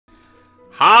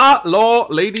Hello,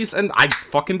 ladies, and I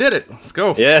fucking did it. Let's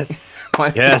go. Yes.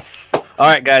 Yes. All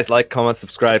right, guys. Like, comment,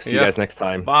 subscribe. See you guys next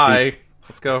time. Bye. Peace.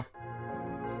 Let's go.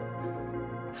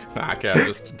 Okay, I'm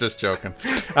just joking.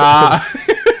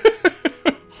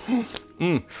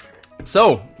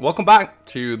 So, welcome back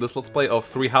to this Let's Play of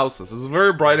 3 Houses. It's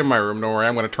very bright in my room, don't worry,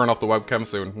 I'm going to turn off the webcam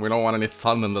soon. We don't want any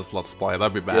sun in this Let's Play,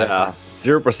 that'd be bad. Yeah,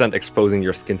 0% exposing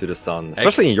your skin to the sun.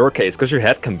 Especially in your case, because your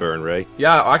head can burn, right?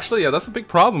 Yeah, actually, yeah, that's a big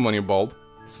problem when you're bald.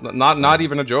 It's not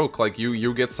even a joke, like,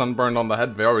 you get sunburned on the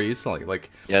head very easily, like...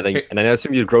 Yeah, and then I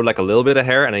assume you grow, like, a little bit of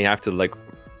hair, and then you have to, like...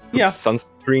 Put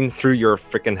sunscreen through your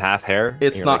freaking half hair.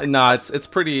 It's not, like... nah, it's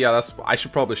pretty, yeah, I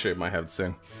should probably shave my head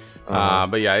soon.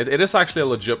 But yeah, it is actually a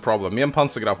legit problem. Me and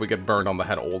Panzergraf, we get burned on the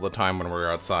head all the time when we're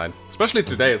outside. Especially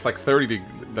today, it's like 30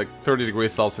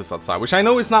 degrees Celsius outside, which I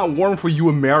know is not warm for you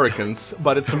Americans,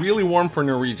 but it's really warm for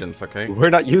Norwegians, okay? We're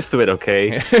not used to it,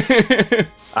 okay?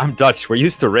 I'm Dutch, we're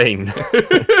used to rain.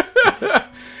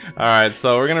 Alright,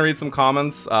 so we're gonna read some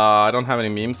comments. I don't have any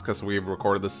memes because we've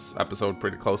recorded this episode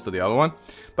pretty close to the other one.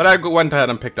 But I went ahead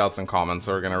and picked out some comments,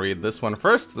 so we're gonna read this one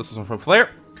first. This is one from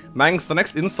Flair. Mangs, the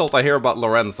next insult I hear about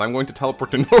Lorenz, I'm going to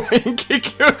teleport to Norway and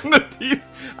kick you in the teeth.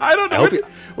 I don't know.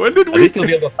 When did we... At least he'll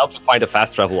be able to help you find a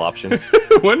fast travel option.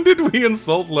 When did we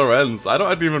insult Lorenz? I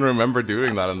don't even remember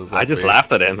doing that in this episode. I just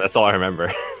laughed at him, that's all I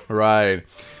remember. Right.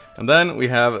 And then we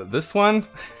have this one.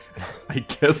 I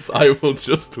guess I will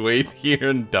just wait here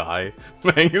and die.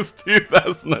 Mangs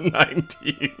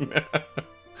 2019.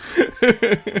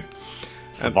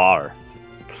 Svar.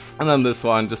 And then this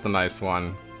one, just a nice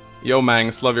one. Yo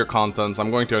Mangs, love your contents.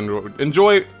 I'm going to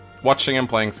enjoy watching and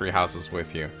playing 3 Houses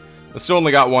with you. I still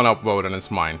only got one upvote and it's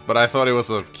mine, but I thought it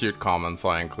was a cute comment, so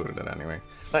I included it anyway.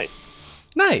 Nice.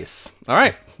 Nice.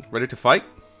 Alright, ready to fight?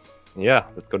 Yeah,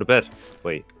 let's go to bed.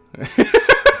 Wait.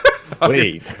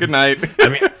 Wait. Good night. I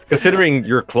mean, considering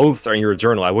your clothes are in your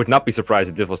journal, I would not be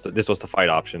surprised if this was the fight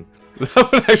option.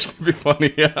 That would actually be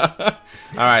funny, yeah.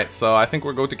 Alright, so I think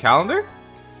we'll go to calendar.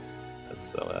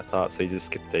 So I thought, so you just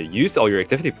skipped you used all your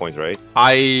activity points, right?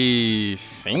 I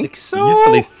think so? You used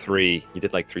at least 3. You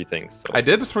did like 3 things. So. I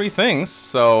did 3 things,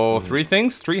 so 3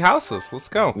 things, 3 houses. Let's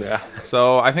go. Yeah.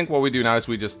 So I think what we do now is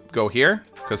we just go here,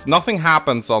 because nothing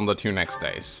happens on the 2 next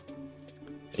days.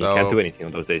 So you can't do anything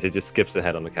on those days. It just skips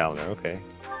ahead on the calendar. Okay.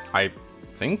 I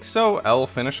think so. L,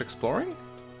 finish exploring?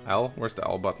 L, where's the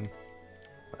L button?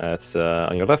 It's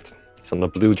on your left. It's on the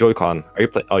blue Joy-Con. Are you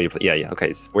play? Oh, you play. Yeah, yeah. Okay.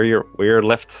 It's where your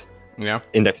left. Yeah.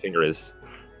 Index finger is.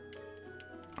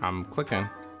 I'm clicking.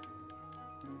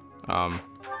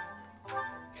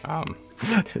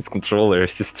 His controller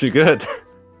is just too good.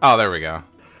 Oh, there we go.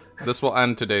 This will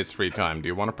end today's free time. Do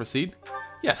you want to proceed?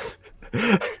 Yes.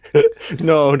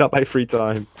 No, not my free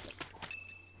time.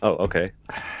 Oh, okay.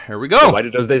 Here we go. So why do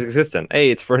those days exist then?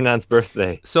 Hey, it's Ferdinand's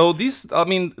birthday. So these, I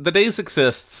mean, the days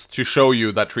exists to show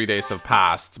you that 3 days have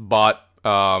passed, but,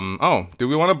 oh, do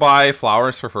we want to buy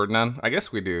flowers for Ferdinand? I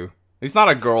guess we do. He's not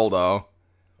a girl, though.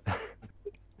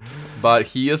 But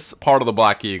he is part of the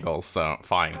Black Eagles, so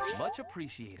fine. Much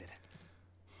appreciated.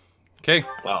 Okay.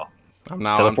 Wow. I'm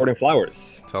now teleporting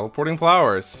flowers. Teleporting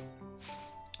flowers.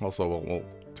 Also, we'll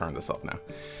turn this up now.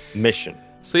 Mission.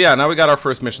 So yeah, now we got our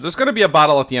first mission. There's going to be a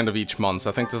battle at the end of each month.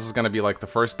 So I think this is going to be like the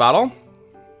first battle.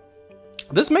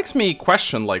 This makes me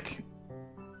question, like,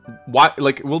 why?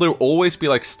 Like, will there always be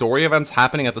like story events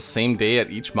happening at the same day at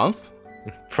each month?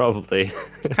 Probably.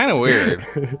 It's kind of weird.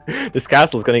 This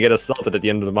castle's gonna get assaulted at the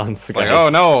end of the month. It's like, oh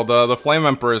no, the Flame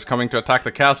Emperor is coming to attack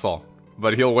the castle.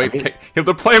 But he'll wait.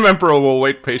 The Flame Emperor will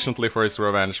wait patiently for his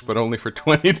revenge, but only for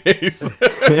 20 days.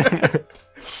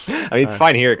 I mean, it's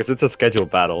fine here because it's a scheduled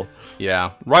battle.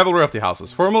 Yeah. Rivalry of the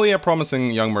Houses. Formerly a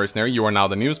promising young mercenary, you are now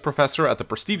the newest professor at the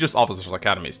prestigious Officers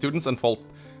Academy. Students and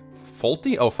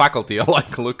faculty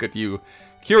alike look at you.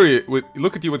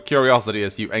 Look at you with curiosity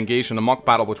as you engage in a mock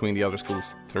battle between the other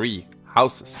school's 3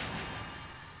 houses.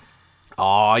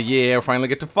 Oh yeah, we finally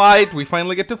get to fight. We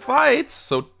finally get to fight.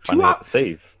 So 2 hours.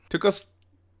 Save. Took us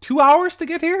 2 hours to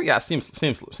get here. Yeah, seems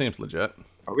legit.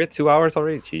 Are we at 2 hours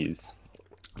already? Jeez.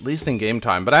 At least in game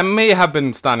time. But I may have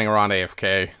been standing around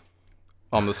AFK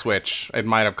on the Switch. It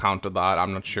might have counted that.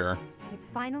 I'm not sure. It's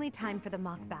finally time for the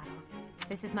mock battle.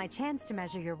 This is my chance to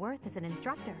measure your worth as an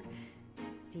instructor.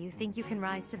 Do you think you can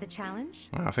rise to the challenge?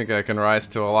 I think I can rise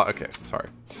to a lot. Okay, sorry.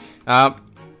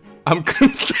 I'm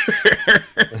concerned.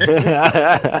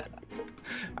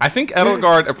 I think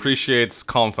Edelgard appreciates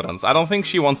confidence. I don't think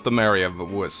she wants to marry a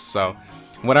wuss, so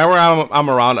whenever I'm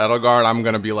around Edelgard, I'm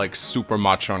gonna be like super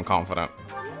macho and confident.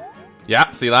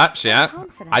 Yeah, see that? Yeah.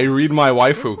 I read my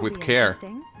waifu with care.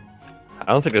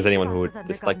 I don't think there's anyone who Boss would has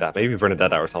dislike that. undergone Maybe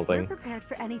Bernadetta or We're something. prepared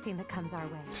for anything that comes our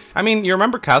way. I mean, you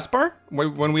remember Caspar?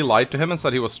 When we lied to him and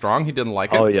said he was strong, he didn't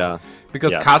like it. Oh yeah.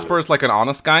 Because Yeah, Caspar is like an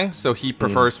honest guy, so he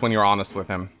prefers when you're honest with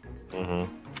him.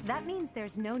 That means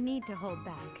there's no need to hold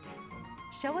back.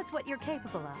 Show us what you're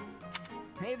capable of.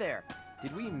 Hey there.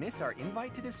 Did we miss our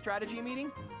invite to this strategy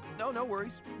meeting? No, no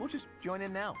worries. We'll just join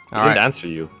in now. I All didn't right. answer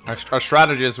you. Our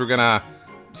strategy is we're gonna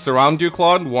surround you,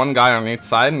 Claude, one guy on each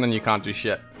side, and then you can't do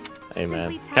shit. Hey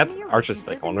man, Simply tell can't me your archers weaknesses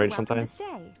like and on you're range welcome to sometimes? stay.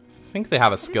 I think they have a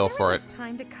But is skill there for it. enough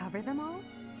time to cover them all?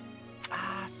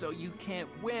 Ah, so you can't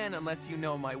win unless you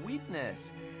know my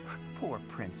weakness. Poor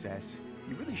princess.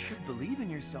 You really should believe in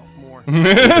yourself more.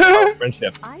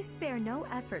 Friendship. I spare no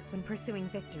effort when pursuing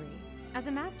victory. As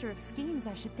a master of schemes,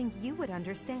 I should think you would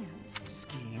understand.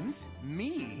 Schemes?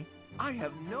 Me? I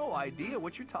have no idea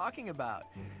what you're talking about.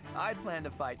 I plan to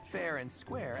fight fair and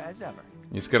square as ever.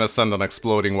 He's gonna send an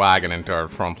exploding wagon into our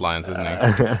front lines, isn't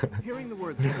he? Hearing the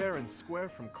words fair and square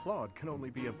from Claude can only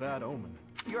be a bad omen.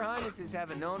 Your highnesses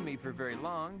haven't known me for very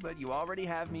long, but you already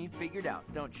have me figured out,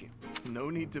 don't you? No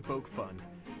need to poke fun.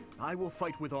 I will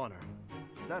fight with honor.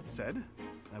 That said,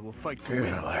 I will fight to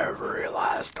win. Every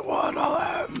last one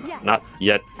of them. Yes. Not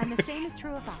yet. And the same is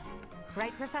true of us.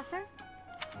 Right, Professor?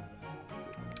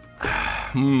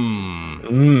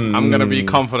 I'm gonna be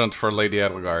confident for Lady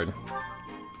Edelgard.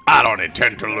 I don't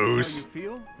intend to If that's lose. how you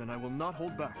feel, then I will not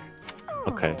hold back.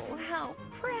 Okay. Oh, how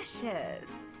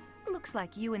precious. Looks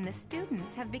like you and the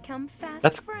students have become fast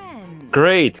That's friends.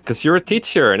 Great, because you're a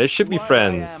teacher and it should be While I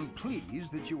friends. am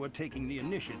pleased that you are taking the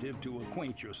initiative to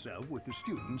acquaint yourself with the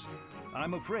students,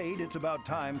 I'm afraid it's about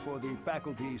time for the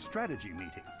faculty strategy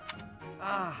meeting.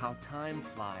 Ah, how time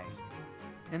flies.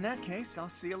 In that case, I'll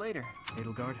see you later.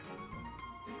 Edelgard,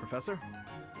 Professor,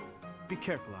 be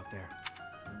careful out there.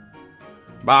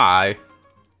 Bye.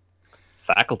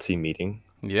 Faculty meeting.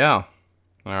 Yeah.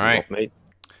 All right. Well, mate.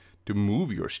 To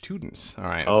move your students. All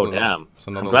right. Oh so that's- damn. so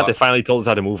I'm another glad they lot. finally told us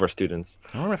how to move our students.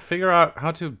 I want to figure out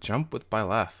how to jump with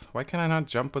Byleth. Why can I not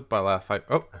jump with Byleth?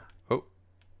 Oh.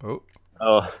 Oh,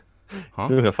 Huh? he's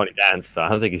doing a funny dance, but I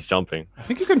don't think he's jumping. I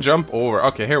think you can jump over.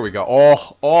 Okay, here we go.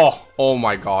 Oh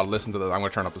my god, listen to this. I'm gonna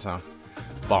turn up the sound.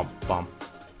 Bump, bump.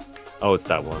 Oh, it's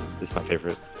that one. This is my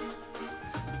favorite.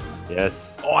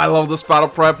 Yes. Oh, I love this battle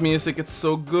prep music. It's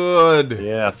so good.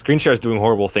 Yeah, screen share is doing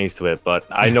horrible things to it, but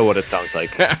I know what it sounds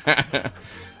like.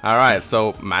 Alright,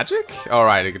 so magic?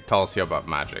 Alright, it tells you about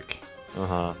magic.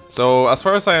 Uh-huh. So, as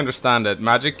far as I understand it,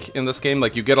 magic in this game,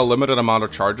 like, you get a limited amount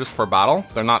of charges per battle.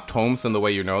 They're not tomes in the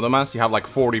way you know them as. You have, like,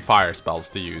 40 fire spells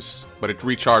to use, but it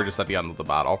recharges at the end of the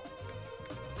battle.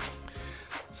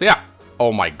 So, yeah.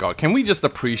 Oh my god, can we just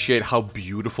appreciate how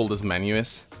beautiful this menu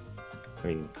is? I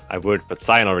mean, I would, but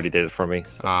Cyan already did it for me.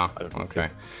 So Ah, I don't need okay.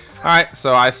 to. Alright,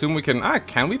 so I assume we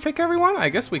can we pick everyone? I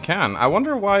guess we can. I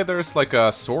wonder why there's like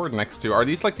a sword next to... Are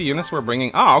these like the units we're bringing?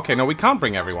 Ah, okay, no, we can't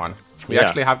bring everyone. We Yeah.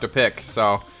 actually have to pick,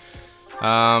 so...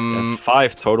 Yeah,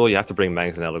 5 total, you have to bring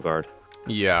Mangs and Edelgard.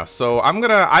 Yeah, so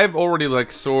I've already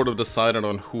like sort of decided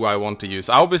on who I want to use.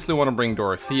 I obviously want to bring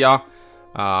Dorothea.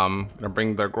 Gonna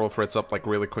bring their growth rates up like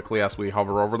really quickly as we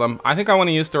hover over them. I think I want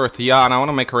to use Dorothea and I want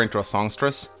to make her into a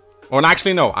songstress. Oh, and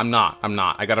actually, no, I'm not.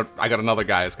 I got another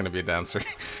guy who's gonna be a dancer.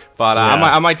 But Yeah.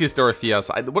 I might use Dorothea.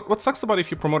 So what sucks about if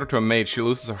you promote her to a mage, she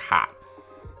loses her hat.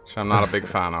 Which I'm not a big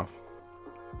fan of.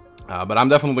 But I'm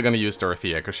definitely gonna use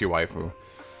Dorothea because she waifu.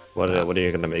 What are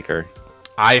you gonna make her?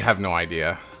 I have no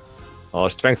idea. Oh,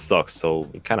 strength sucks, so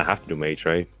you kind of have to do mage,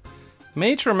 right?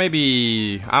 Mage or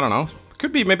maybe, I don't know.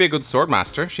 Could be maybe a good sword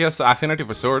master. She has affinity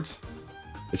for swords.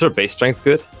 Is her base strength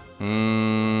good? We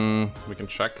can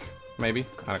check, maybe.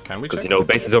 Can we Because check? you know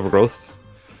base is overgrowth.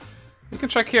 We can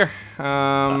check here.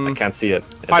 I can't see it.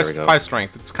 Yeah, there we go. 5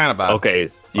 strength. It's kind of bad. Okay,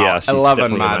 yeah, Oh, she's 11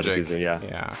 definitely a magic. user, yeah.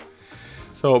 Yeah.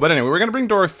 So, but anyway, we're gonna bring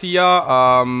Dorothea.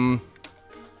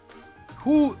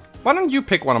 Why don't you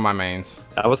pick one of my mains?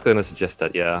 I was gonna suggest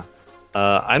that, yeah.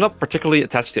 I'm not particularly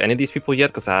attached to any of these people yet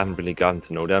because I haven't really gotten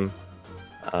to know them.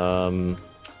 I'm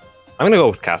gonna go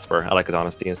with Casper. I like his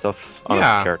honesty and stuff. Honest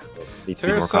Yeah. character. Needs So to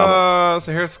be more here's common.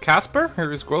 so here's Casper.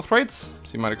 Here's growth rates.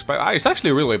 So you might expect. He's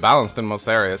actually really balanced in most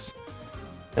areas.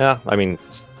 Yeah, I mean,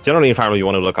 generally in Fire Emblem you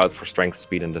want to look out for strength,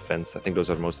 speed, and defense. I think those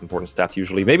are the most important stats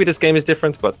usually. Maybe this game is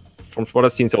different, but from what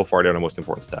I've seen so far, they're the most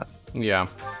important stats. Yeah.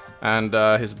 And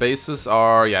his bases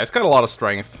are, yeah, he's got a lot of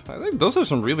strength. I think those are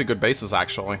some really good bases,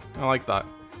 actually. I like that.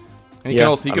 And he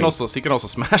Yeah, can also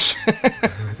smash.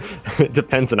 It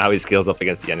depends on how he scales up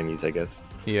against the enemies, I guess.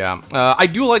 Yeah, I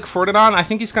do like Ferdinand. I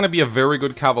think he's gonna be a very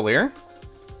good cavalier,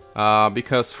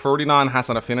 because Ferdinand has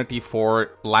an affinity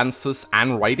for lances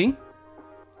and riding.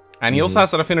 And he also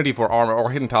has an affinity for armor,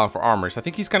 or hidden talent for armors. I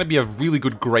think he's gonna be a really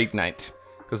good Great Knight.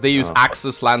 Because they use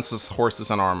axes, lances, horses,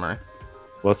 and armor.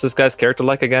 What's this guy's character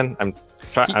like again?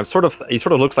 He sort of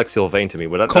looks like Sylvain to me,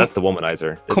 but that's the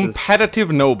womanizer.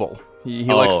 Competitive noble. He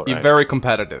likes to be very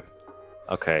competitive.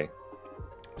 Okay.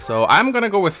 So I'm gonna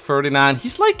go with Ferdinand.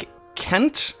 He's like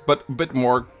Kent, but a bit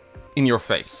more in your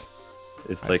face.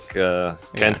 It's like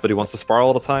Kent, but he wants to spar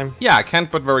all the time? Yeah, Kent,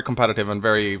 but very competitive and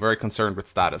very, very concerned with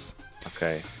status.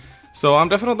 Okay. So I'm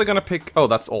definitely gonna pick... Oh,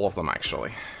 that's all of them,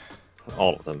 actually.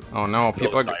 All of them. Oh no,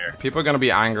 people are gonna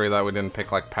be angry that we didn't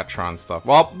pick like Petra and stuff.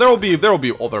 Well, there will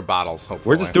be other battles,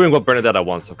 hopefully. We're just doing what Bernadetta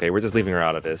wants, okay? We're just leaving her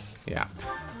out of this. Yeah.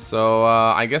 So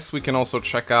I guess we can also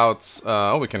check out...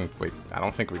 oh, we can... Wait, I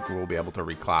don't think we will be able to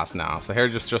reclass now. So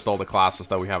here's just all the classes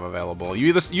that we have available.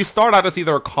 You start out as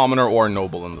either a commoner or a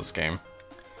noble in this game.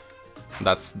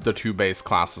 That's the two base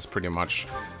classes, pretty much.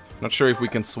 Not sure if we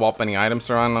can swap any items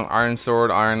around. Iron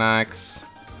Sword, Iron Axe...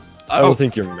 I don't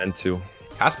think you're meant to.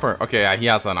 Casper? Okay, yeah, he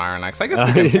has an Iron Axe. I guess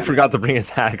we can... He forgot to bring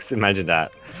his axe. Imagine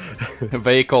that.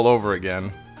 Vehicle over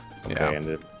again. Okay, Yeah.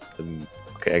 and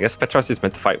okay, I guess Petras is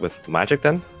meant to fight with magic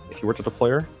then, if you were to deploy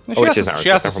her. She has a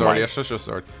sword. Yeah, she has a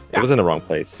sword. Yeah. It was in the wrong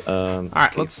place.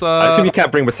 Alright, let's... I assume you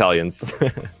can't bring battalions.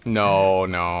 No,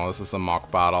 this is a mock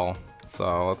battle.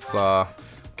 So let's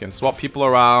can swap people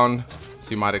around, so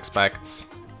you might expect.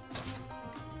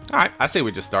 Alright, I say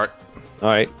we just start.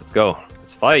 Alright, let's go.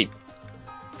 Let's fight.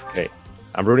 Okay,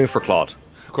 I'm rooting for Claude.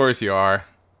 Of course you are.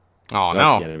 Oh That's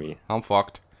the no, enemy. I'm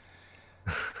fucked.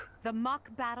 The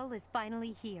mock battle is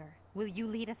finally here. Will you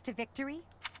lead us to victory?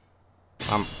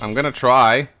 I'm gonna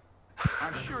try.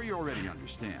 I'm sure you already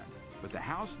understand, but the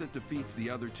house that defeats the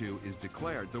other two is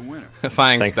declared the winner.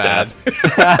 Thanks, Dad.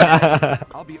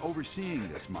 I'll be overseeing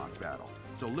this mock battle,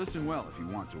 so listen well if you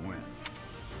want to win.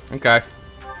 Okay.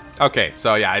 Okay,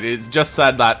 so yeah, it just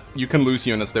said that you can lose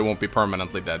units, they won't be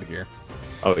permanently dead here.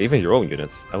 Oh, even your own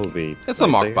units. That would be... It's a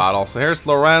mock battle. So here's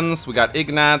Lorenz, we got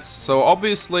Ignatz. So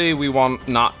obviously we want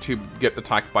not to get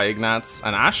attacked by Ignatz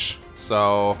and Ash.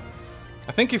 So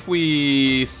I think if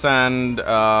we send...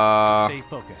 Stay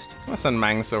focused. I'm gonna send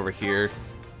Mangs over here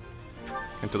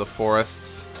into the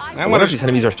forests. I wonder if these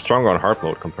enemies are stronger on hard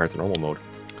mode compared to normal mode.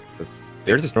 Because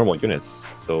they're just normal units,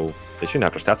 so they shouldn't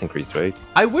have their stats increased, right?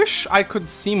 I wish I could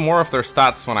see more of their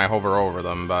stats when I hover over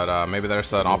them, but maybe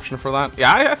there's an option for that.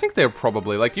 Yeah, I think they're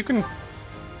probably, like, you can...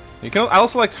 I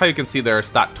also like how you can see their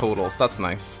stat totals. That's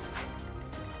nice.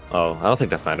 Oh, I don't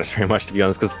think that matters very much, to be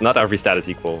honest, because not every stat is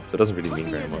equal, so it doesn't really mean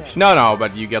very much. No,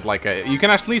 but you get, like, you can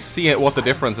actually see what the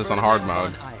difference is on hard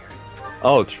mode.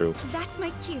 Oh, true. That's my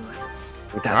cue.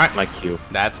 That's my cue.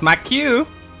 That's my cue!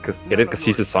 Get it? Because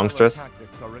she's a songstress?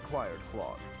 Tactics are required,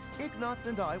 Claude. Ignatz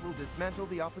and I will dismantle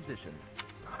the opposition.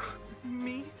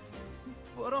 Me?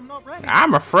 But I'm not ready.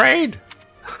 I'm afraid!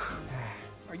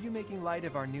 Are you making light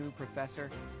of our new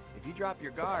professor? If you drop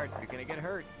your guard, you're gonna get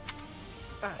hurt.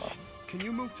 Ash, can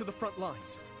you move to the front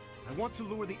lines? I want to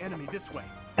lure the enemy this way.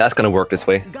 That's gonna work this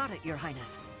way. Got it, Your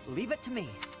Highness. Leave it to me.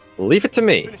 Leave it to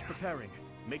me. Finish preparing.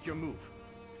 Make your move.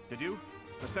 Did you?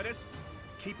 Mercedes?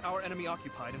 Keep our enemy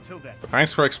occupied until then.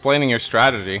 Thanks for explaining your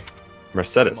strategy.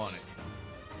 Mercedes.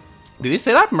 Did he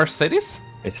say that? Mercedes?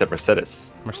 He said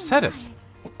Mercedes. Mercedes.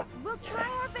 We'll try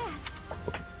our best.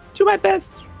 Do my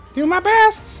best. Do my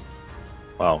best.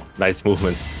 Wow, nice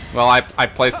movement. Well, I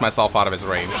placed myself out of his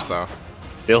range, so.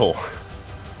 Still.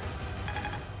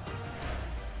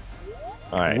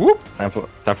 Alright. Time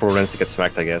for Lorenz to get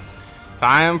smacked, I guess.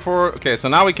 Time for... Okay, so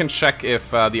now we can check if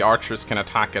the archers can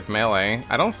attack at melee.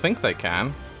 I don't think they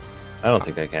can. I don't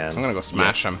think they can. I'm gonna go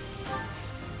smash him.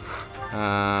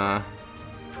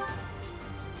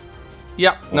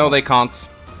 Yeah, no, they can't.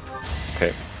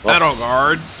 Okay. Well. Battle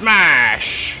Guard,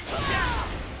 smash!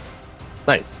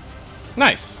 Nice.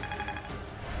 Nice.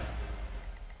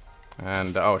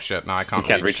 And, oh shit, no, I can't You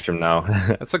can't reach him now.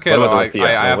 It's okay, though,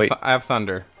 I have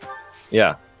thunder.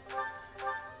 Yeah.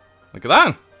 Look at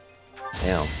that!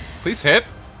 Damn. Please hit.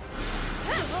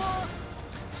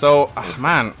 So,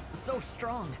 man. So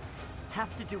strong.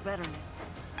 Have to do better.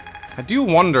 I do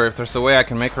wonder if there's a way I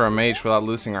can make her a mage without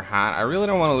losing her hat. I really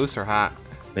don't want to lose her hat.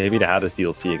 Maybe the hat is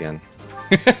DLC again.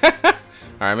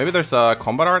 Alright, maybe there's a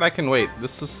combat art I can... Wait,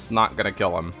 this is not gonna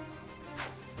kill him.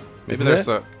 Maybe Isn't there's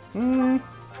it? a...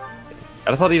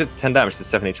 I thought he did 10 damage to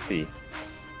 7 HP. He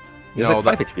has No,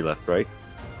 like 5 HP left, right?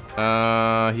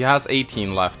 He has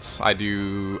 18 left. I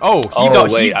do... Oh,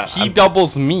 he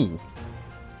doubles me.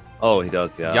 Oh, he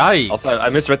does, yeah. Yikes. Also, I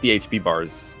misread the HP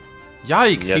bars.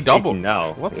 Yikes, he doubled.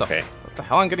 Now. What the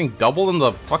hell? I'm getting doubled in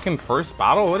the fucking first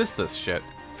battle? What is this shit?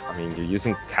 I mean, you're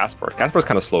using Casper. Casper's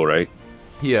kind of slow, right?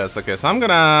 Yes, okay, so I'm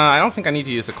gonna... I don't think I need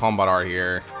to use a combat art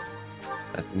here.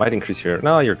 That might increase your...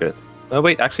 No, you're good. No,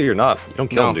 wait, actually you're not. You don't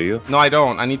kill him, do you? No, I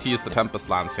don't. I need to use the Tempest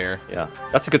Lance here. Yeah,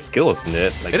 that's a good skill, isn't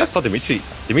it? Like, I saw Dimitri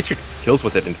kills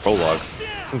with it in prologue.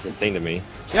 It seems insane to me.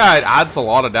 Yeah, it adds a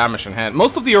lot of damage and hit.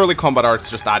 Most of the early combat arts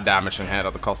just add damage and hit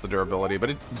at the cost of durability, but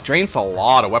it drains a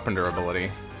lot of weapon durability.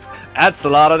 That's a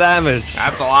lot of damage.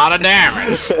 That's a lot of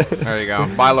damage. There you go.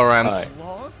 Bye, Lorenz.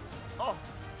 Lost? Oh,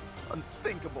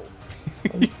 unthinkable.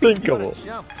 Unthinkable.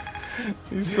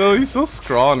 He's so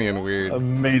scrawny and weird.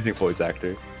 Amazing voice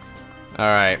actor.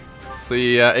 Alright.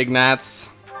 See,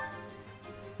 Ignatz.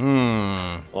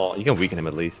 Well, you can weaken him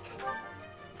at least.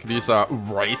 Could use a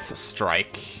Wraith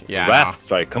Strike. Yeah. Wrath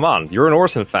Strike. Come on, you're an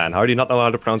Orson fan. How do you not know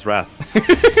how to pronounce Wrath?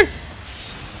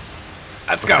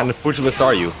 Let's go. What kind of pugilist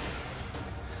are you?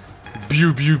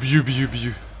 Pew, pew, pew, pew,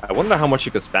 pew. I wonder how much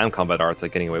you could spam combat arts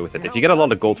like getting away with it. If you get a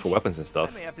lot of gold for weapons and stuff.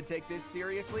 I may have to take this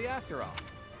seriously after all.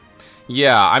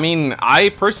 Yeah, I mean, I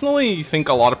personally think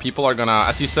a lot of people are gonna,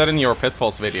 as you said in your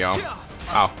Pitfalls video.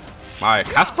 Oh, my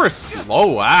Casper's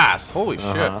slow ass. Holy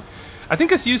shit. I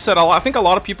think, as you said, I think a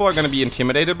lot of people are going to be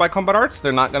intimidated by combat arts.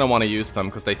 They're not going to want to use them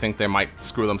because they think they might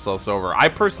screw themselves over. I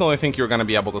personally think you're going to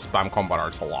be able to spam combat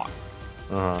arts a lot.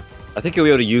 I think you'll be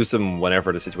able to use them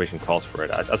whenever the situation calls for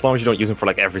it, as long as you don't use them for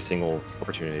like every single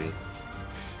opportunity.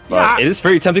 But it is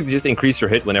very tempting to just increase your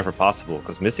hit whenever possible,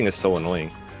 because missing is so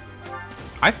annoying.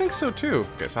 I think so too.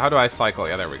 Okay, so how do I cycle?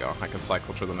 Yeah, there we go. I can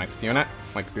cycle through the next unit,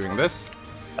 like doing this.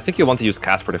 I think you'll want to use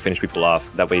Casper to finish people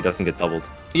off. That way he doesn't get doubled.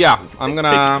 Yeah, I'm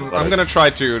gonna try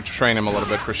to train him a little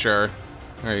bit for sure.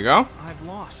 There you go. I've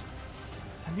lost.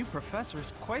 The new professor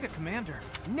is quite a commander.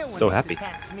 No one So gets happy.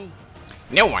 past me.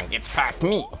 No one gets past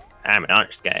me. I'm an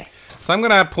honest guy. So I'm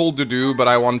gonna pull Dudu, but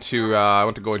I want to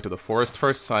go into the forest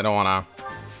first. So I don't wanna.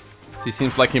 So he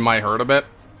seems like he might hurt a bit.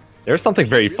 There's something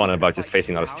very fun about just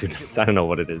facing other students. I don't know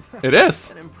what it is. It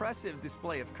is. An impressive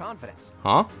display of confidence.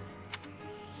 Huh?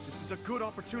 This is a good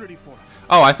opportunity for us.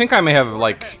 Oh, I think I may have,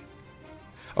 like...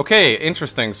 Okay,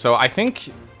 interesting. So I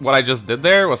think what I just did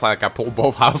there was like I pulled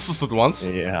both houses at once.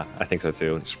 Yeah, I think so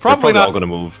too. It's probably They're not all gonna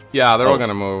move. Yeah, they're all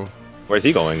gonna move. Where's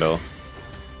he going though?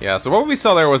 Yeah, so what we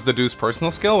saw there was the Dude's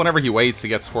personal skill. Whenever he waits, he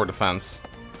gets 4 defense.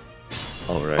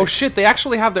 Oh, right. Oh shit, they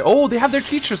actually have their... Oh, they have their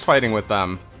teachers fighting with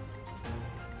them.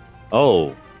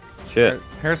 Oh, shit.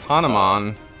 Here's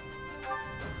Hanuman.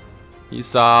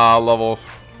 He's level...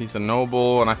 He's a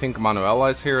noble, and I think Manuela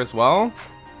is here as well.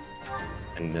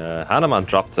 And Hanuman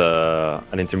dropped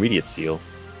an intermediate seal.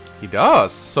 He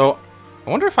does. So I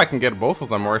wonder if I can get both of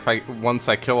them, or if once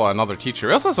I kill another teacher.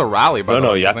 He also has a rally, by the way.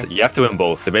 No, you have to win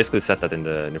both. They basically said that in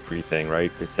the pre-thing,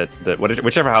 right? They said that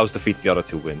whichever house defeats the other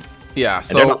 2 wins. Yeah, and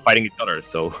so they're not fighting each other,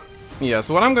 so. Yeah,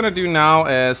 so what I'm gonna do now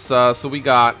is so we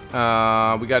got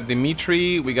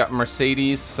Dimitri, we got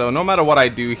Mercedes. So no matter what I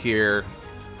do here,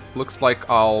 looks like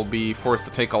I'll be forced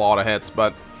to take a lot of hits,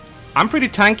 but I'm pretty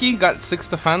tanky, got 6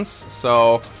 defense,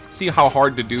 so see how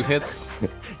hard to do hits. You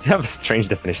have a strange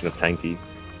definition of tanky.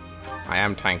 I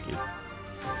am tanky.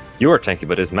 You are tanky,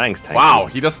 but his Mang's tanky. Wow,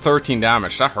 he does 13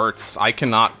 damage. That hurts. I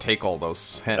cannot take all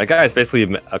those hits. That guy is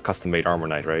basically a custom-made armor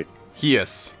knight, right? He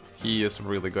is. He is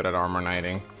really good at armor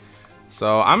knighting.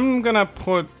 So I'm gonna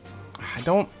put...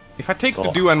 If I take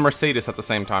the Duo and Mercedes at the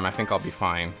same time, I think I'll be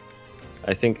fine.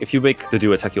 I think if you make the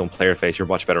Duo attack you on player face, you're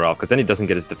much better off, because then he doesn't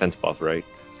get his defense buff, right?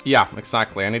 Yeah,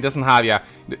 exactly. And he doesn't have... Yeah,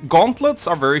 gauntlets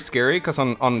are very scary, because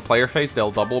on player face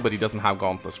they'll double, but he doesn't have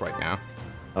gauntlets right now.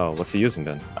 Oh, what's he using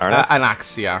then? Iron Axe? An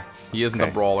axe, yeah. He isn't a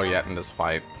brawler yet in this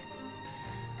fight.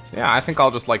 So yeah, I think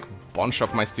I'll just like bunch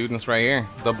up my students right here.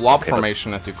 The blob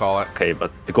formation, as you call it. Okay,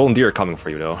 but the golden deer are coming for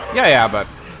you though. Yeah, but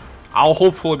I'll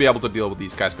hopefully be able to deal with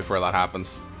these guys before that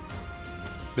happens.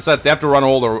 Besides, they have to run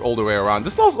all the way around.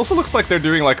 This also looks like they're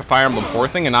doing like a Fire Emblem 4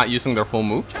 thing and not using their full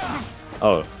move.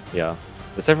 Oh, yeah.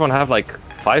 Does everyone have like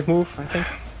 5 move, I think?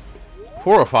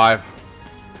 4 or 5.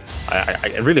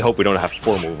 I really hope we don't have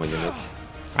 4 move when doing this.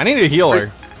 I need a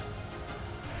healer.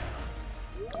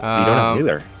 You don't have a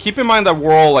healer. Keep in mind that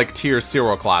we're all like tier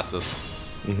 0 classes.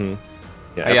 Mm-hmm.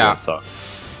 Yeah, sucks.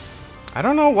 I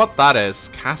don't know what that is.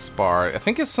 Caspar. I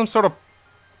think it's some sort of...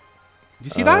 Do you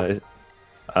see that?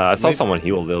 I saw someone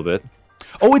heal a little bit.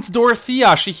 Oh, it's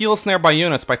Dorothea. She heals nearby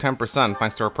units by 10%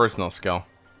 thanks to her personal skill.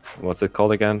 What's it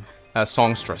called again?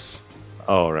 Songstress.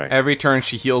 Oh, right. Every turn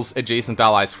she heals adjacent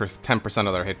allies for 10%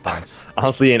 of their hit points.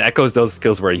 Honestly, in Echoes, those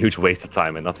skills were a huge waste of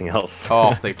time and nothing else.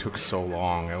 Oh, they took so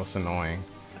long. It was annoying.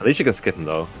 At least you can skip them,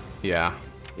 though. Yeah.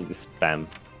 You just spam.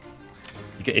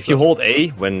 If you hold A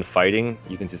when fighting,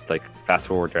 you can just, like,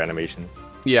 fast-forward their animations.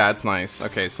 Yeah, it's nice.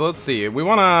 Okay, so let's see. We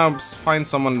want to find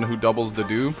someone who doubles the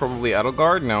do. Probably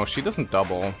Edelgard? No, she doesn't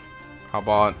double. How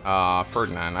about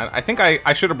Ferdinand? I think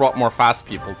I should have brought more fast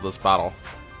people to this battle.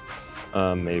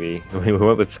 Maybe. We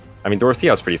went with... I mean,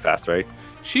 Dorothea's pretty fast, right?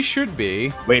 She should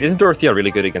be. Wait, isn't Dorothea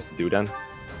really good against the dude then?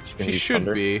 She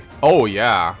should be. Oh,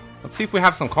 yeah. Let's see if we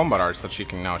have some combat arts that she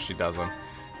can... No, she doesn't.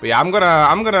 But yeah, I'm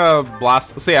gonna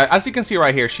blast... So yeah, as you can see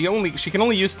right here, she can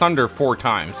only use Thunder 4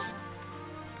 times.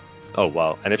 Oh,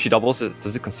 wow. And if she doubles,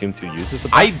 does it consume 2 uses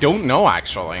of that? I don't know,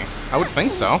 actually. I would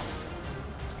think so.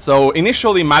 So,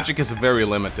 initially, magic is very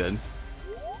limited.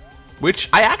 Which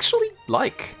I actually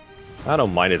like. I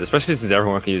don't mind it, especially since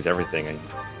everyone can use everything. And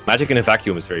magic in a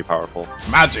vacuum is very powerful.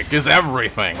 Magic is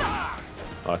everything!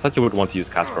 Oh, I thought you would want to use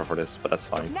Casper for this, but that's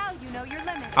fine. Now you know your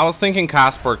limits. I was thinking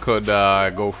Casper could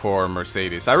go for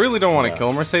Mercedes. I really don't want to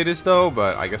kill Mercedes, though,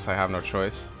 but I guess I have no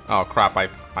choice. Oh, crap,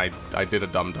 I did a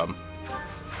dum-dum.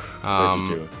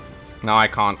 Now I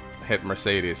can't hit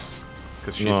Mercedes,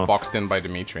 because she's boxed in by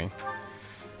Dimitri.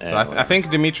 So I think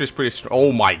Dimitri's pretty strong.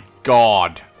 Oh my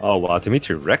god. Oh wow,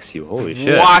 Dimitri wrecks you, holy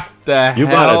shit. What the hell? You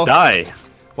gotta die.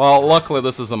 Well, luckily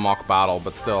this is a mock battle,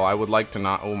 but still, I would like to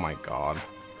not... Oh my god.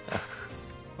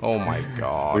 Oh my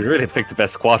god. We really picked the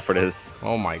best squad for this.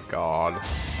 Oh my god.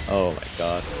 Oh my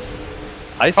god.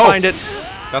 I find it...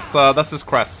 That's his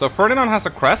crest. So Ferdinand has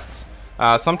a crest.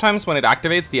 Sometimes when it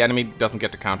activates, the enemy doesn't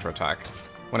get to counterattack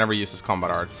whenever he uses combat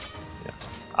arts. Yeah.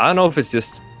 I don't know if it's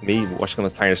just me watching on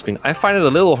this tiny screen. I find it a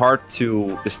little hard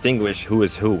to distinguish who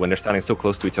is who when they're standing so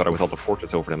close to each other with all the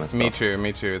portraits over them and stuff.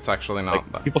 Me too. It's actually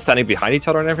not like, people standing behind each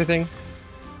other and everything.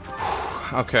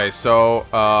 Okay,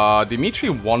 so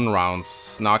Dimitri 1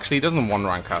 rounds. No, actually he doesn't 1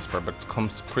 round Casper, but it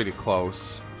comes pretty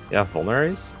close. Yeah,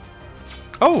 vulneraries?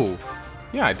 Oh,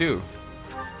 yeah, I do.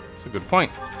 That's a good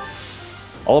point.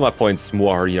 All of my points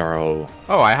more Yarrow.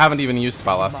 Oh, I haven't even used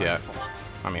Baleth yet.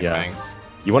 I mean, thanks.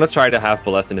 You want to try to have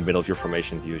Baleth in the middle of your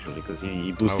formations usually, because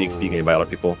he boosts the XP gained by other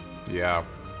people. Yeah.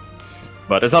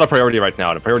 But it's not a priority right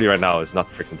now. The priority right now is not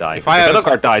freaking dying. If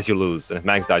Edelgard dies, you lose, and if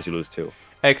Mangs dies, you lose too.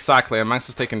 Exactly, and Mangs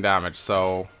is taking damage,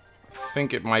 so I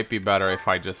think it might be better if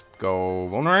I just go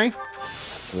vulnerary.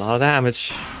 That's a lot of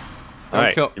damage.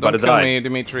 Don't kill me,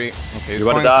 Dimitri. Okay, you're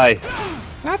about to die.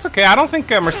 That's okay. I don't think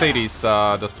Mercedes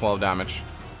does 12 damage.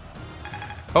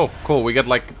 Oh, cool. We get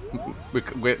like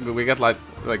we get like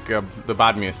the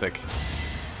bad music.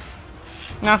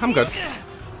 Nah, I'm good.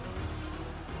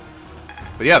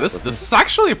 But yeah, this is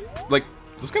actually like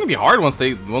this is gonna be hard once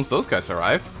those guys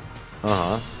arrive.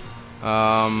 Yeah.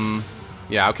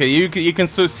 Okay. You can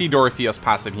still see Dorothea's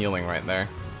passive healing right there.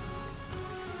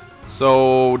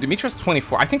 So Dimitri's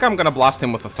 24. I think I'm gonna blast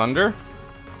him with a thunder.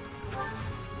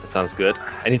 That sounds good.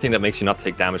 Anything that makes you not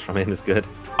take damage from him is good.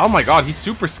 Oh my god, he's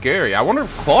super scary. I wonder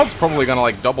if Claude's probably gonna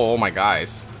like double all my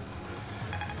guys.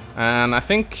 And I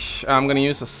think I'm gonna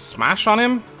use a smash on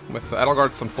him with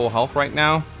Edelgard's on full health right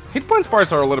now. Hit points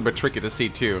bars are a little bit tricky to see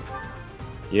too.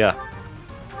 Yeah.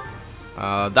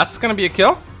 That's gonna be a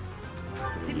kill.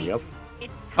 Yep.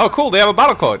 Oh cool, they have a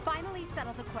battle code. Finally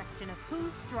settle the question of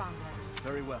who's stronger.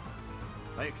 Very well.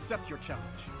 I accept your challenge.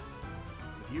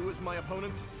 With you as my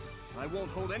opponent, I won't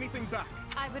hold anything back.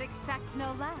 I would expect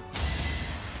no less.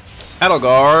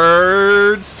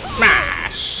 Edelgard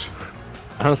smash.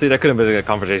 Honestly, that could have been a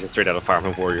conversation straight out of Fire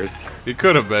Emblem Warriors. It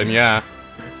could have been, yeah.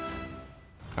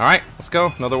 Alright, let's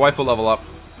go. Another waifu level up.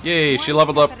 Yay, she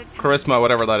leveled up charisma,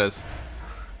 whatever that is.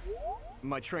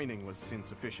 My training was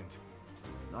insufficient.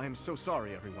 I am so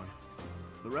sorry, everyone.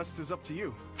 The rest is up to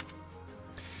you.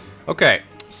 Okay,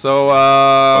 so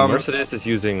Mercedes is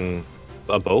using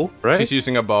a bow, right? She's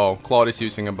using a bow. Claude is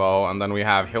using a bow, and then we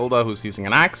have Hilda who's using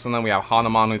an axe, and then we have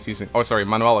Hanuman who's using... Oh, sorry,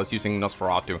 Manuel is using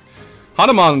Nosferatu.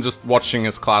 Hanuman just watching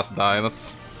his class die.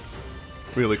 That's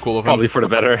really cool of him. Probably for the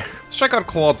better. Let's check out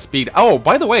Claude's speed. Oh,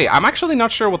 by the way, I'm actually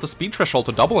not sure what the speed threshold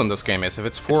to double in this game is. If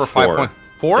it's 4 or 5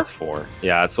 4? It's 4.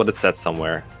 Yeah, that's what it says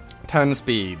somewhere. 10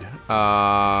 speed.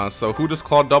 So who does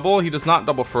Claude double? He does not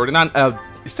double Ferdinand.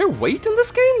 Is there weight in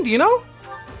this game? Do you know?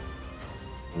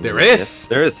 There is. Yes,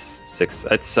 there is 6.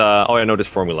 It's oh, I know this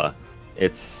formula.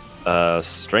 It's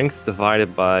strength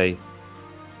divided by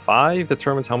 5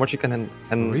 determines how much you can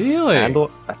really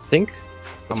handle. I think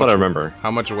that's what I remember.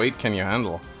 How much weight can you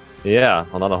handle? Yeah,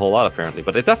 well, not a whole lot apparently.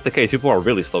 But if that's the case, people are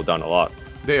really slowed down a lot.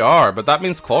 They are, but that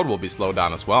means Claude will be slowed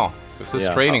down as well, because his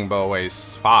training bow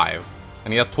weighs 5,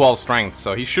 and he has 12 strength,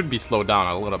 so he should be slowed down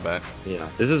a little bit. Yeah,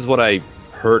 this is what I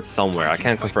heard somewhere. I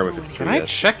can't confirm if it's true. Can I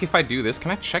check if I do this?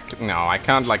 Can I check? No, I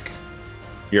can't, like...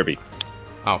 BRB.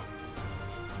 Oh.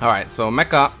 Alright, so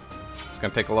Mecha is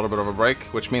going to take a little bit of a break,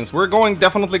 which means we're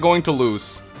definitely going to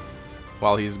lose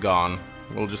while he's gone.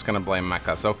 We're just going to blame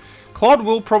Mecha. So, Claude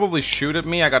will probably shoot at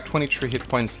me. I got 23 hit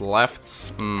points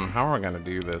left. How are we going to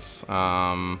do this?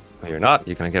 No, you're not.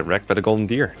 You're going to get wrecked by the golden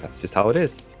deer. That's just how it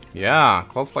is. Yeah,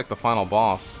 Claude's like the final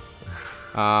boss.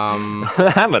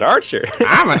 I'm an archer.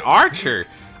 I'm an archer.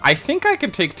 I think I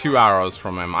can take 2 arrows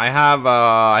from him. I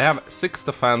have 6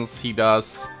 defense. He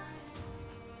does.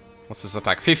 What's his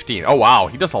attack? 15. Oh wow,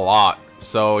 he does a lot.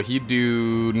 So he'd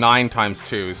do 9 times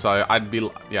 2. So I'd be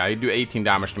he'd do 18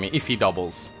 damage to me if he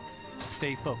doubles.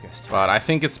 Stay focused. But I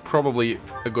think it's probably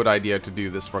a good idea to do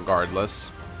this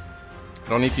regardless. I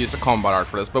don't need to use a combat art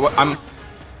for this, but I'm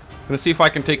gonna see if I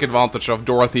can take advantage of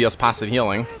Dorothea's passive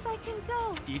healing.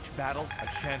 Each battle, a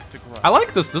chance to grow. I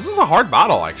like this. This is a hard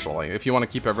battle, actually, if you want to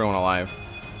keep everyone alive.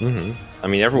 I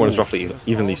mean, everyone is roughly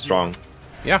evenly strong.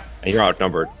 Yeah. And you're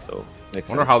outnumbered, so makes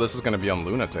I wonder sense. how this is going to be on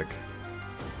Lunatic.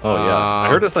 Oh, yeah. I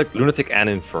heard it's like Lunatic and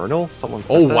Infernal. Someone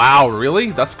said that. Wow,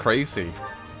 really? That's crazy.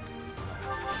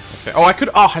 Okay. Oh,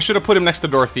 I should have put him next to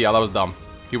Dorothea. That was dumb.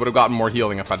 He would have gotten more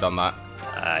healing if I'd done that.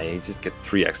 You just get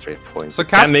 3 extra points. So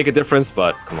Can make a difference,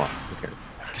 but come on, who cares?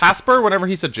 Casper, whenever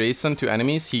he's adjacent to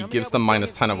enemies, he gives them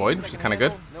 -10 avoid, which is kind of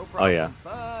good. Oh yeah.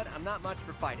 But I'm not much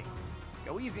for fighting.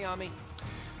 Go easy on me.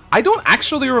 I don't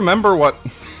actually remember what.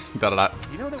 You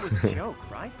know that was a joke,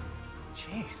 right?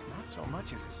 Jeez, not so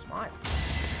much as a smile.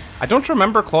 I don't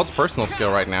remember Claude's personal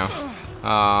skill right now.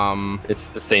 It's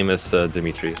the same as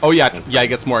Dimitri. Oh yeah, he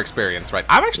gets more experience, right?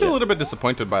 I'm actually a little bit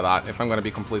disappointed by that, if I'm going to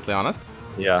be completely honest.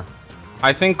 Yeah.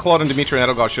 I think Claude and Dimitri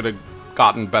and Edelgard should have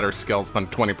gotten better skills than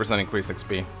 20% increased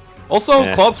XP.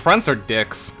 Also, Claude's friends are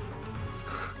dicks.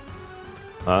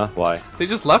 Huh? Why? They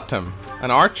just left him, an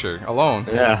archer, alone.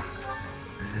 Yeah.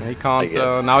 He can't.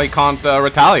 Now he can't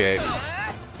retaliate.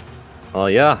 Oh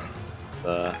yeah.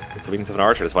 It's the weakness of an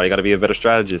archer. That's why you got to be a better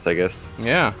strategist, I guess.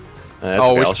 Yeah. That's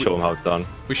okay. I'll show him how it's done.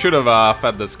 We should have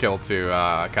fed this kill to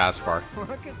Caspar.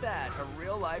 Look at that, a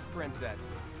real-life princess.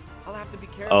 I'll have to be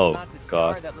careful not to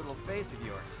scar that little face of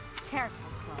yours.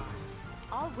 Careful, Claude.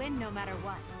 I'll win no matter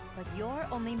what, but you're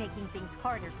only making things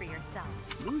harder for yourself.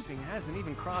 Losing hasn't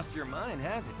even crossed your mind,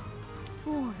 has it?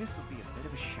 Ooh, this will be a bit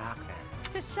of a shock then.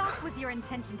 To shock was your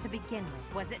intention to begin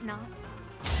with, was it not?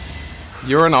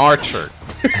 You're an archer.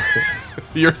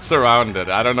 You're surrounded.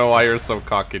 I don't know why you're so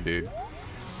cocky, dude.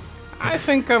 I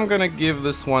think I'm gonna give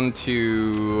this one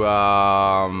to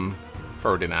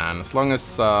Ferdinand. As long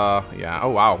as yeah. Oh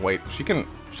wow, wait. She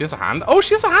has a hand. Oh,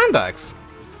 she has a hand axe.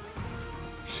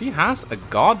 She has a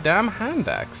goddamn hand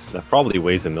axe. That probably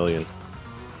weighs 1 million.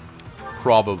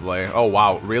 Probably. Oh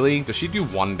wow, really? Does she do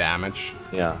 1 damage?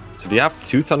 Yeah. So do you have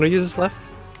 2 thunder uses left?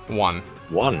 1.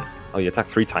 1. Oh, you attacked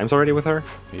 3 times already with her?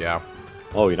 Yeah.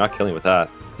 Oh, you're not killing with that.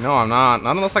 No, I'm not.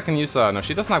 Not unless I can use no,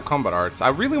 she doesn't have combat arts. I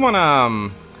really wanna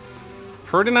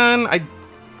Ferdinand,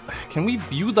 can we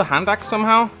view the hand axe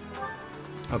somehow?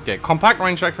 Okay, compact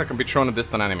range axe that can be thrown at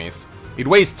distant enemies. It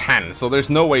weighs 10, so there's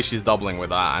no way she's doubling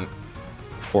with that.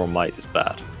 4 might is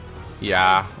bad.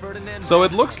 Yeah. So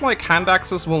it looks like hand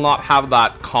axes will not have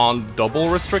that can't double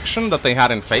restriction that they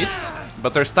had in Fates,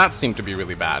 but their stats seem to be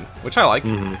really bad, which I like.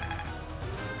 Kind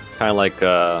of like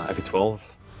FE12.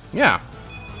 Yeah.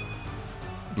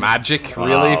 Magic,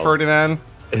 really, Ferdinand?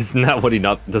 Isn't that what he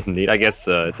doesn't need? I guess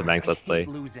it's a Manx Let's Play.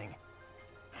 Losing.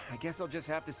 I guess I'll just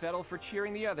have to settle for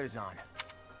cheering the others on.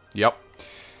 Yep.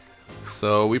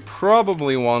 So we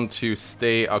probably want to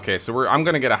stay. Okay, so I'm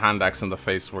gonna get a hand axe in the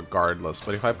face regardless.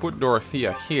 But if I put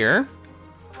Dorothea here,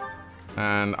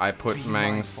 and I put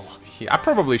Mangs here, I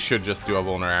probably should just do a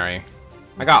vulnerary.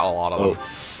 I got a lot of them.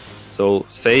 So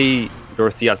say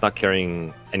Dorothea's not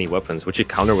carrying any weapons. Would you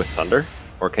counter with thunder,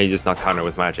 or can you just not counter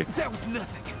with magic? That was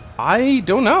nothing. I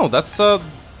don't know. That's I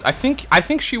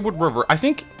think she would revert. I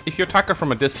think if you attack her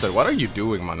from a distance, what are you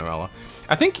doing, Manuela?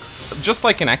 I think just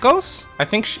like in Echoes, I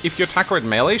think if you attack her at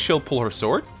melee, she'll pull her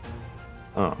sword.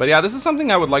 Oh. But yeah, this is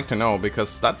something I would like to know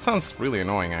because that sounds really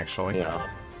annoying, actually. Yeah.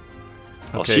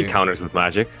 Well, she counters with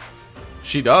magic.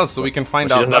 She does, so we can find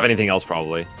out. She doesn't have anything else,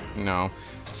 probably. No.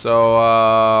 So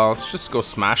let's just go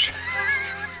smash.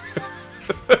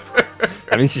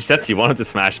 I mean, she said she wanted to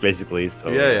smash, basically. So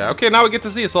yeah. Okay, now we get to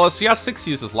see. So she has 6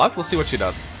 uses left. Let's see what she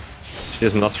does. She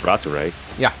has Nosferatu, right?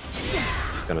 Yeah.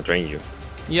 It's gonna drain you.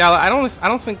 Yeah, I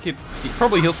don't think it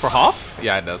probably heals for half.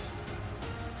 Yeah, it does.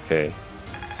 Okay.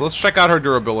 So let's check out her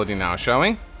durability now, shall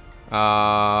we?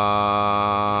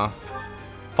 5.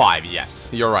 Yes,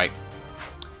 you're right.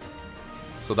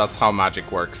 So that's how magic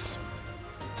works.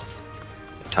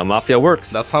 That's how Mafia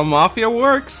works. That's how Mafia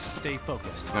works. Stay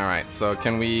focused. All right. So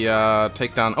can we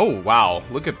take down? Oh wow!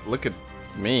 Look at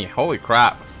me! Holy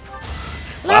crap!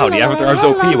 Wow, the Avatar's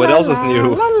OP. What else is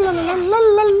new?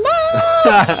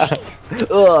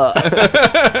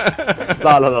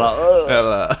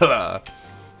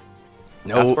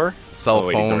 No Casper? cell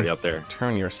phone. He's already up there.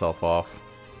 Turn yourself off.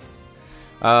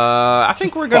 I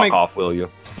think we're gonna fuck off, will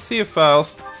you? see if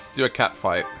let's do a cat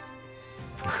fight.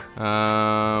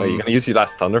 Are you gonna use your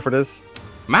last thunder for this?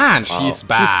 Man, she's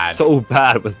bad. She's so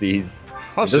bad with these.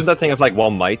 Doesn't that thing have like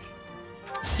 1 might?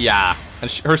 Yeah,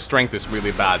 and her strength is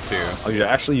really bad too. Oh, you're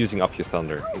actually using up your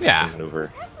thunder. Yeah.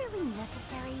 Maneuver.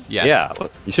 Yes. Yeah, well,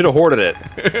 you should have hoarded it.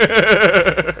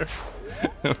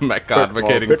 Mecha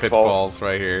advocating pitfalls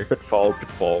right here.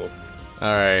 Pitfall.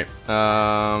 Alright,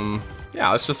 yeah,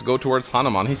 let's just go towards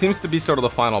Hanuman. He seems to be sort of the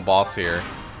final boss here.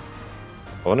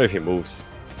 I wonder if he moves.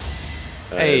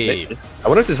 Hey! I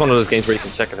wonder if this is one of those games where you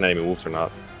can check if an enemy moves or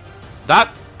not.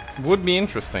 That would be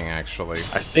interesting, actually.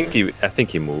 I think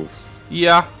he moves.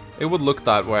 Yeah, it would look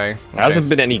that way. There hasn't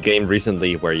been any game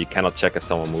recently where you cannot check if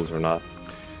someone moves or not.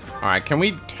 Alright, can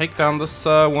we take down this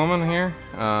woman here?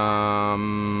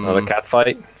 Another cat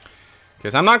fight? Okay,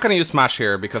 so I'm not gonna use Smash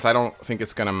here because I don't think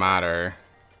it's gonna matter.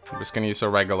 I'm just gonna use a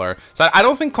regular. So I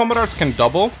don't think combat arts can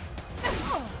double.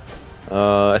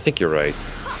 I think you're right.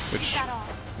 Which,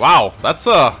 wow, that's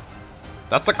a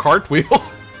cartwheel.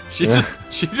 she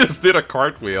just did a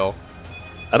cartwheel.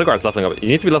 Edelgard's leveling up. You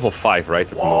need to be level 5, right?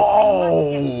 To promote.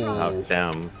 Oh,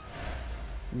 damn.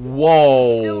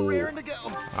 Whoa.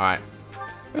 Alright.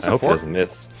 I hope he doesn't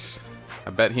miss. I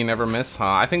bet he never miss,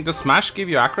 huh? I think, does Smash give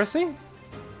you accuracy?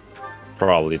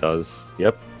 Probably does.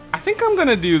 Yep. I think I'm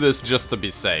gonna do this just to be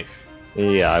safe.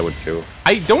 Yeah, I would too.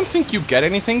 I don't think you get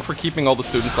anything for keeping all the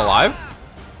students alive,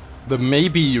 but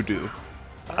maybe you do.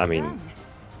 I mean...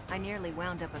 I nearly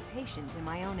wound up a patient in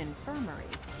my own infirmary.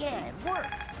 Yeah, it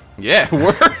worked. Yeah,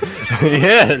 Worth.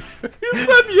 Yes. He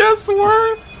said yes,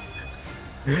 Worth.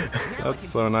 That's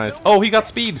so nice. Oh, he got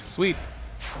speed. Sweet.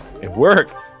 It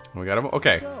worked. We got him.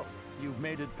 Okay. So, you've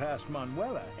made it past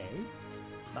Manuela, eh?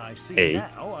 I see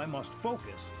now I must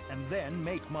focus and then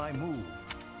make my move.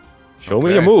 Show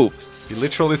me your moves. He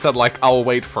literally said, like, I'll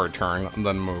wait for a turn and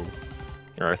then move.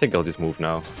 I think I'll just move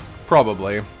now.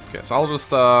 Probably. Okay, so I'll just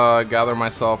gather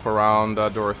myself around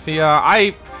Dorothea.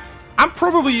 I'm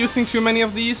probably using too many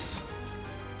of these,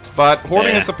 but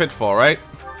hoarding is a pitfall, right?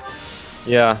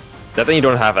 Yeah. That thing you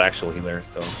don't have an actual healer,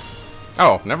 so...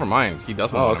 Oh, never mind. He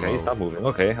doesn't want to move. He's not moving.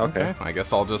 Okay. I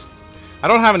guess I'll just... I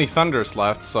don't have any thunders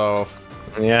left, so...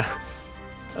 Yeah.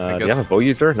 Do you have a bow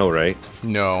user? No, right?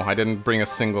 No, I didn't bring a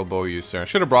single bow user. I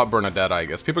should have brought Bernadetta, I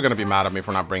guess. People are going to be mad at me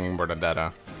for not bringing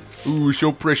Bernadetta. Ooh,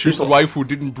 so precious wife who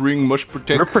didn't bring much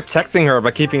protection. We're protecting her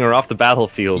by keeping her off the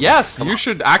battlefield. Yes, you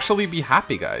should actually be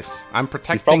happy, guys. I'm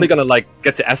protecting... He's probably gonna, like,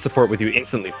 get to S support with you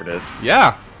instantly for this.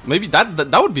 Yeah, maybe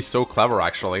that would be so clever,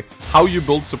 actually. How you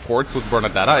build supports with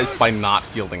Bernadetta is by not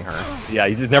fielding her. Yeah,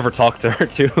 you just never talk to her,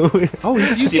 too. Oh,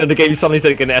 he's using... Yeah, the game suddenly said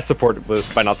you can S support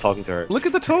by not talking to her. Look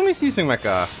at the tone he's using,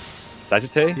 Mecha.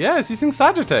 Sagittae? Yeah, he's using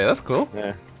Sagittae. That's cool.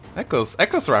 Yeah. Echoes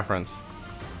reference.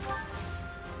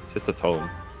 It's just a tone.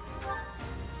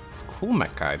 It's cool,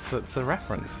 Mecha. It's a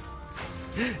reference.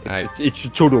 It's a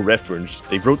total reference.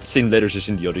 They wrote the same letters as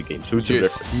in the other game, so it's a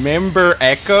reference. Remember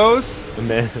Echoes?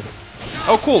 Man.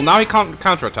 Oh, cool. Now he can't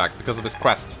counterattack because of his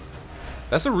quest.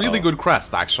 That's a really good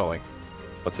quest, actually.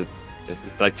 What's it? Is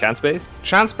it like chance-based?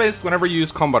 Chance-based whenever you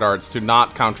use combat arts to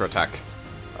not counterattack.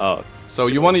 Oh. So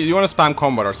you want to spam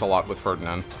combat arts a lot with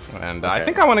Ferdinand, and I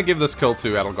think I want to give this kill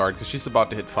to Edelgard because she's about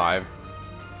to hit 5.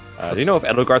 Do you know if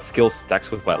Edelgard's skill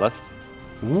stacks with Whiteleth's?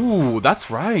 Ooh, that's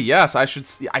right. Yes, I should.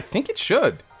 I think it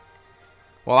should.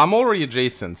 Well, I'm already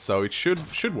adjacent, so it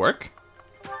should work.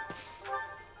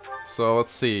 So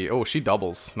let's see. Oh, she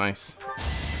doubles. Nice.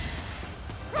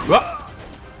 Whoa.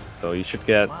 So you should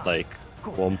get like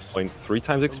 1.3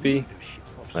 times XP.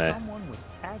 Someone with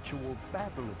actual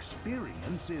battle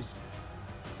experience is,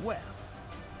 well,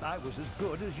 I was as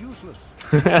good as useless.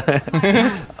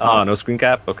 Oh, no screen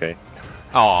cap. Okay.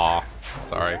 Aw,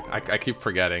 sorry. I keep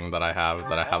forgetting that I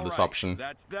have this option.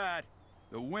 That's that.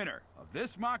 The winner of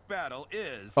this mock battle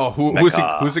is... Oh,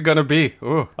 who's it gonna be?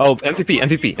 Ooh. Oh,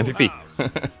 MVP.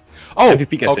 Oh,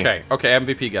 MVP guessing. Okay,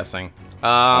 MVP guessing.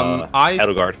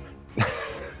 Edelgard.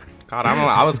 God,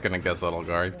 I was gonna guess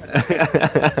Edelgard.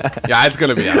 Yeah, it's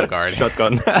gonna be Edelgard.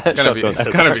 Shotgun. It's gonna be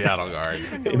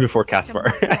Edelgard. Before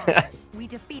Caspar. We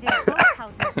defeated both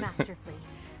houses masterfully.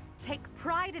 Take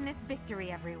pride in this victory,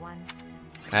 everyone.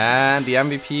 And the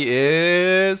MVP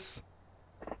is...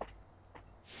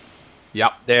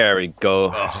 Yep. There we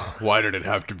go. Ugh, why did it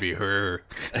have to be her?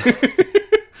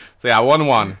 So yeah,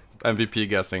 1-1. MVP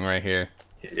guessing right here.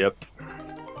 Yep.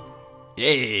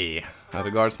 Yay!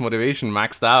 Edelgard's motivation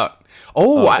maxed out.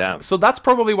 Oh, so that's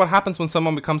probably what happens when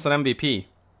someone becomes an MVP.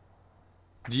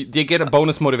 Do you get a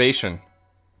bonus motivation?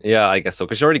 Yeah, I guess so,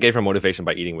 because you already gave her motivation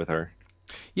by eating with her.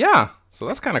 Yeah, so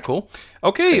that's kind of cool.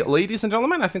 Okay, ladies and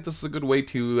gentlemen, I think this is a good way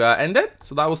to end it.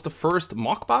 So that was the first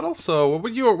mock battle. So what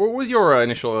was your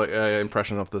initial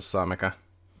impression of this, Mecha?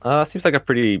 Seems like a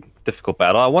pretty difficult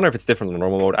battle. I wonder if it's different than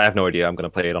normal mode. I have no idea. I'm going to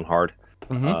play it on hard.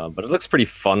 But it looks pretty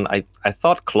fun. I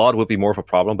thought Claude would be more of a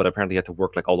problem, but apparently he had to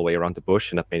work like all the way around the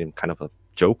bush, and that made him kind of a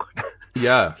joke.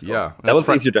 Yeah, So yeah. that was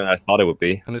easier than I thought it would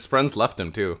be. And his friends left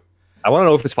him too. I want to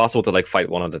know if it's possible to like fight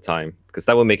one at a time, because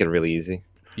that would make it really easy.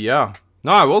 Yeah.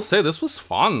 No, I will say this was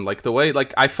fun. Like the way,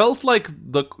 like I felt like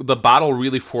the battle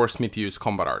really forced me to use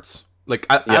combat arts. Like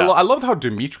I loved how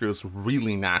Dimitri was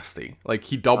really nasty. Like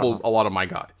he doubled a lot of my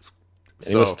guys.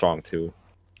 He was strong too.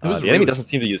 The enemy doesn't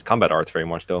seem to use combat arts very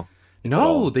much though.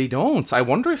 No, they don't. I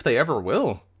wonder if they ever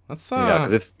will. That's yeah,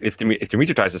 because if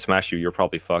Dimitri tries to smash you, you're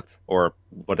probably fucked. Or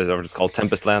whatever it's called,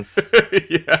 Tempest Lance.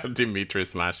 Yeah, Dimitri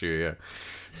smash you. Yeah.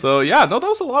 So yeah, no, that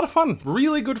was a lot of fun.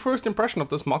 Really good first impression of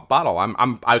this mock battle.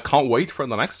 I can't wait for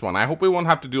the next one. I hope we won't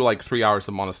have to do like 3 hours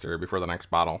of Monastery before the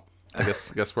next battle. I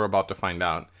guess we're about to find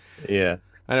out. Yeah.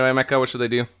 Anyway, Mecha, what should they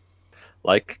do?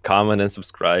 Like, comment, and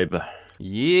subscribe.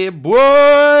 Yeah,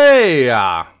 boy!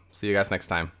 See you guys next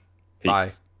time. Peace. Bye.